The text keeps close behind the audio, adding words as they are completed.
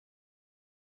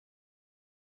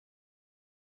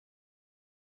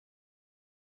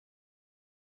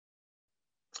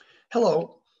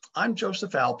Hello, I'm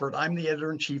Joseph Alpert. I'm the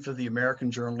editor-in-chief of the American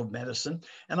Journal of Medicine,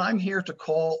 and I'm here to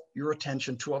call your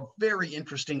attention to a very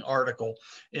interesting article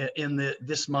in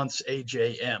this month's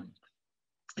AJM.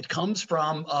 It comes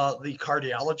from the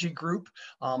cardiology group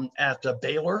at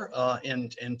Baylor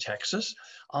in Texas.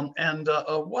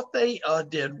 What they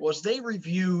did was they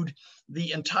reviewed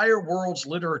the entire world's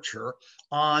literature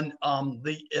on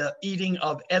the eating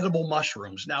of edible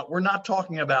mushrooms. Now, we're not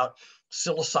talking about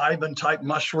psilocybin type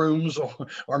mushrooms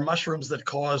or mushrooms that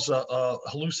cause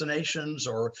hallucinations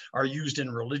or are used in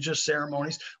religious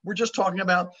ceremonies. We're just talking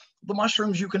about the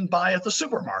mushrooms you can buy at the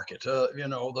supermarket,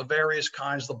 the various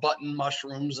kinds, the button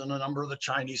mushrooms and a number of the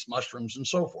Chinese mushrooms and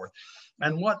so forth.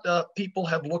 And what people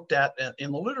have looked at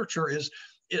in the literature is,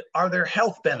 are there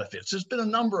health benefits? There's been a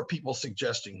number of people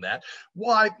suggesting that.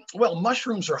 Why? Well,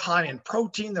 mushrooms are high in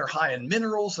protein, they're high in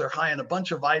minerals, they're high in a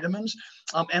bunch of vitamins,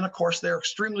 and of course, they're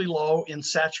extremely low in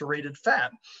saturated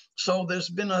fat. So there's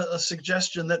been a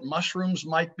suggestion that mushrooms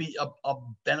might be a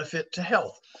benefit to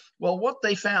health. Well, what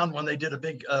they found when they did a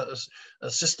big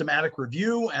systematic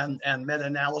review and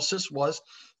meta-analysis was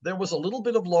there was a little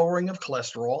bit of lowering of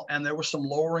cholesterol and there was some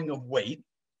lowering of weight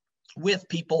with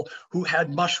people who had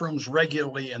mushrooms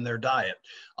regularly in their diet.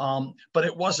 But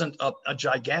it wasn't a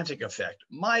gigantic effect.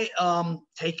 My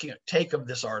take of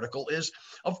this article is,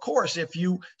 of course, if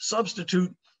you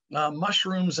substitute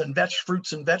mushrooms and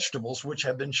fruits and vegetables, which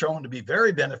have been shown to be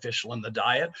very beneficial in the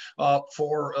diet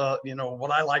for,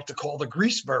 what I like to call the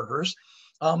grease burgers,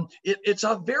 it's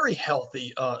a very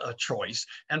healthy choice,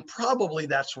 and probably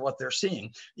that's what they're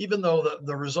seeing. Even though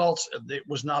the results, it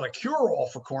was not a cure-all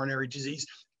for coronary disease,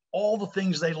 all the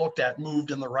things they looked at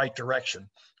moved in the right direction.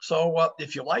 So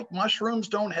if you like mushrooms,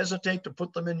 don't hesitate to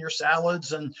put them in your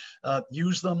salads and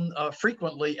use them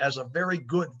frequently as a very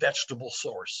good vegetable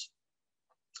source.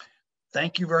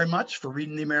 Thank you very much for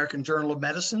reading the American Journal of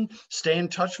Medicine. Stay in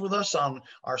touch with us on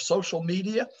our social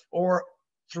media or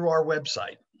through our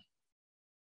website.